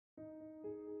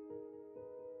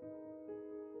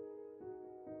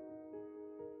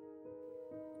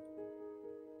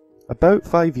About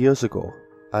 5 years ago,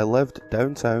 I lived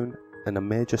downtown in a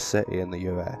major city in the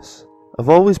US. I've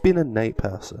always been a night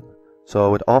person, so I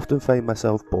would often find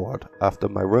myself bored after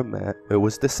my roommate, who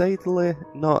was decidedly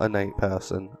not a night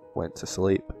person, went to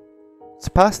sleep.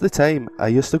 To pass the time, I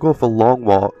used to go for long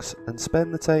walks and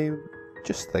spend the time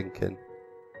just thinking.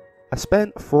 I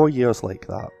spent 4 years like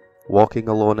that, walking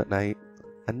alone at night,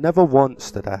 and never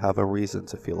once did I have a reason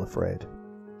to feel afraid.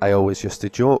 I always used to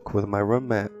joke with my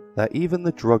roommate that even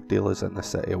the drug dealers in the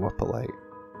city were polite,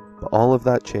 but all of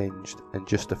that changed in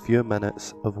just a few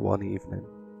minutes of one evening.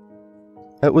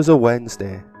 It was a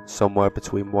Wednesday, somewhere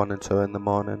between 1 and 2 in the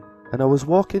morning, and I was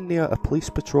walking near a police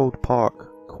patrolled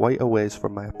park quite a ways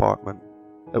from my apartment.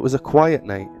 It was a quiet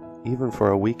night, even for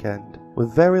a weekend,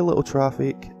 with very little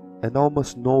traffic and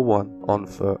almost no one on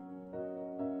foot.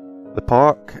 The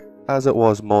park, as it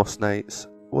was most nights,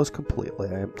 was completely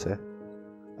empty.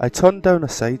 I turned down a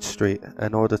side street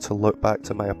in order to look back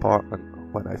to my apartment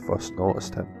when I first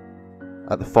noticed him.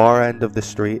 At the far end of the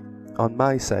street, on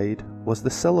my side, was the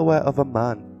silhouette of a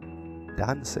man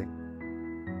dancing.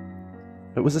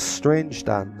 It was a strange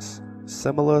dance,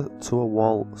 similar to a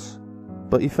waltz,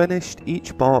 but he finished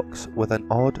each box with an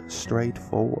odd stride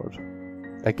forward.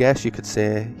 I guess you could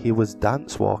say he was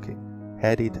dance walking,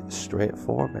 headed straight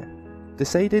for me.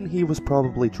 Deciding he was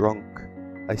probably drunk,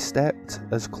 I stepped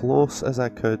as close as I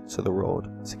could to the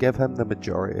road to give him the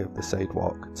majority of the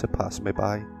sidewalk to pass me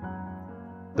by.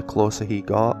 The closer he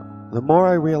got, the more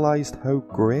I realised how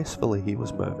gracefully he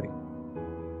was moving.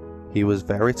 He was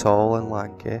very tall and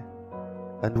lanky,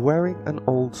 and wearing an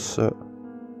old suit.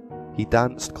 He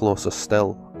danced closer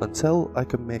still until I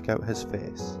could make out his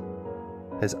face.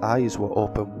 His eyes were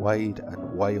open wide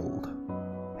and wild,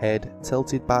 head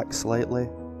tilted back slightly,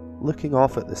 looking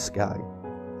off at the sky.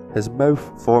 His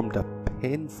mouth formed a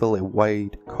painfully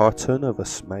wide cartoon of a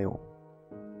smile.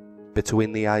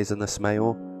 Between the eyes and the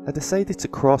smile, I decided to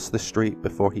cross the street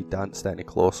before he danced any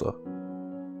closer.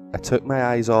 I took my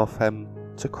eyes off him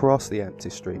to cross the empty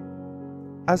street.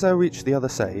 As I reached the other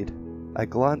side, I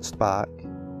glanced back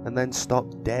and then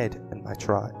stopped dead in my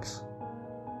tracks.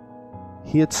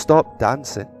 He had stopped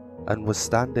dancing and was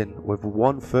standing with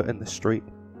one foot in the street,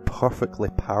 perfectly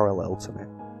parallel to me.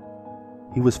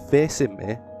 He was facing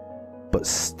me, but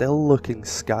still looking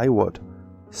skyward,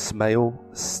 smile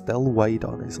still wide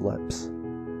on his lips.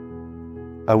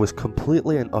 I was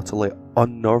completely and utterly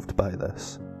unnerved by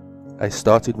this. I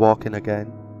started walking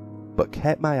again, but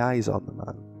kept my eyes on the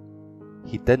man.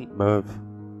 He didn't move.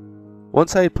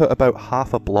 Once I had put about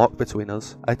half a block between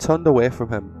us, I turned away from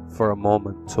him for a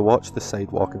moment to watch the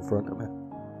sidewalk in front of me.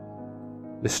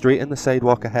 The street and the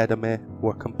sidewalk ahead of me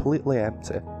were completely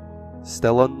empty.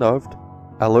 Still unnerved,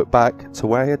 I looked back to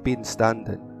where I had been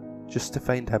standing, just to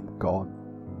find him gone.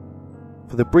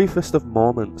 For the briefest of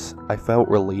moments, I felt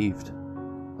relieved,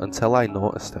 until I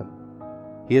noticed him.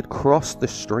 He had crossed the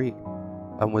street,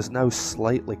 and was now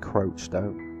slightly crouched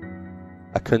down.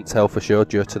 I couldn't tell for sure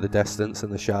due to the distance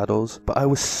and the shadows, but I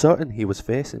was certain he was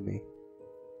facing me.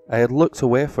 I had looked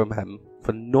away from him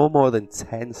for no more than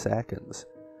 10 seconds,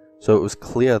 so it was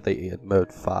clear that he had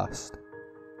moved fast.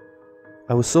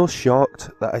 I was so shocked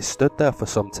that I stood there for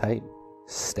some time,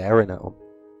 staring at him.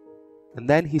 And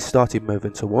then he started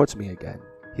moving towards me again.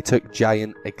 He took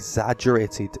giant,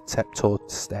 exaggerated,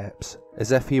 tiptoed steps,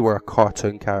 as if he were a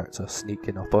cartoon character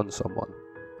sneaking up on someone,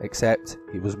 except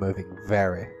he was moving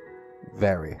very,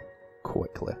 very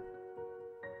quickly.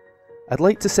 I'd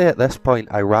like to say at this point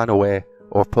I ran away,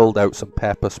 or pulled out some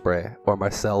pepper spray, or my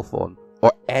cell phone,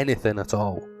 or anything at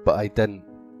all, but I didn't.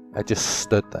 I just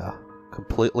stood there,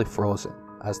 completely frozen,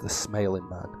 as the smiling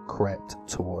man crept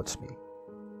towards me.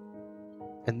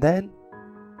 And then,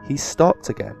 he stopped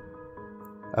again,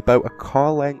 about a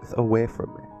car length away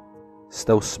from me,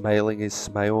 still smiling his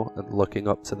smile and looking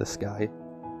up to the sky.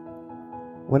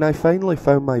 When I finally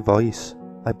found my voice,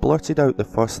 I blurted out the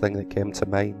first thing that came to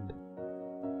mind.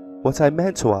 What I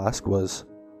meant to ask was,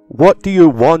 "What do you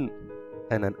want?"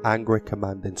 in an angry,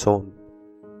 commanding tone.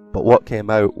 But what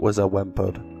came out was a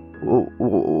whimpered,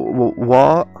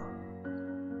 "What?"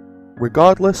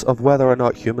 Regardless of whether or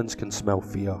not humans can smell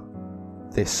fear,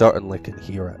 they certainly can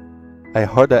hear it. I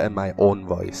heard it in my own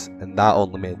voice, and that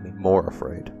only made me more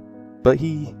afraid. But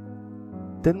he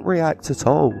didn't react at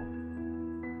all.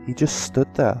 He just stood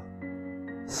there,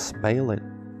 smiling.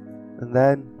 And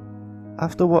then,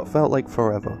 after what felt like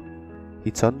forever, he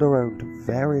turned around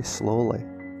very slowly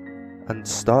and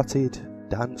started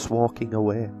dance walking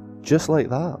away, just like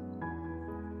that.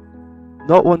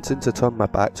 Not wanting to turn my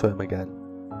back to him again,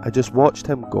 I just watched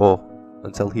him go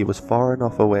until he was far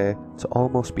enough away to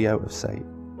almost be out of sight.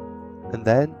 And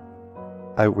then,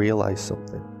 I realised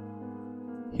something.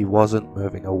 he wasn't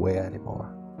moving away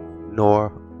anymore,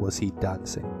 nor was he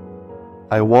dancing.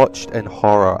 I watched in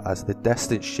horror as the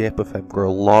distant shape of him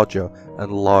grew larger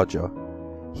and larger.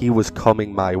 He was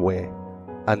coming my way,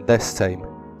 and this time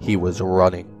he was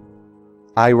running.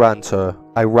 I ran too.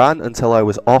 I ran until I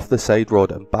was off the side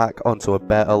road and back onto a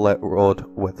better lit road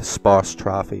with sparse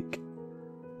traffic.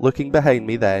 Looking behind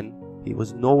me then, he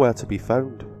was nowhere to be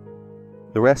found.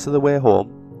 The rest of the way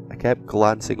home, I kept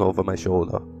glancing over my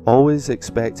shoulder, always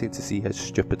expecting to see his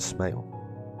stupid smile.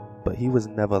 But he was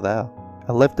never there.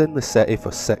 I lived in the city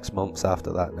for 6 months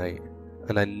after that night,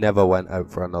 and I never went out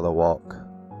for another walk.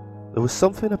 There was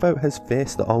something about his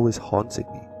face that always haunted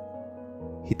me.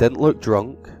 He didn't look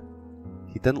drunk.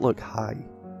 He didn't look high.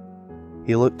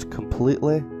 He looked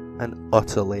completely and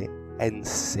utterly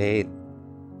insane.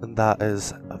 And that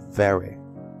is a very,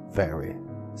 very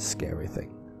scary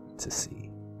thing to see.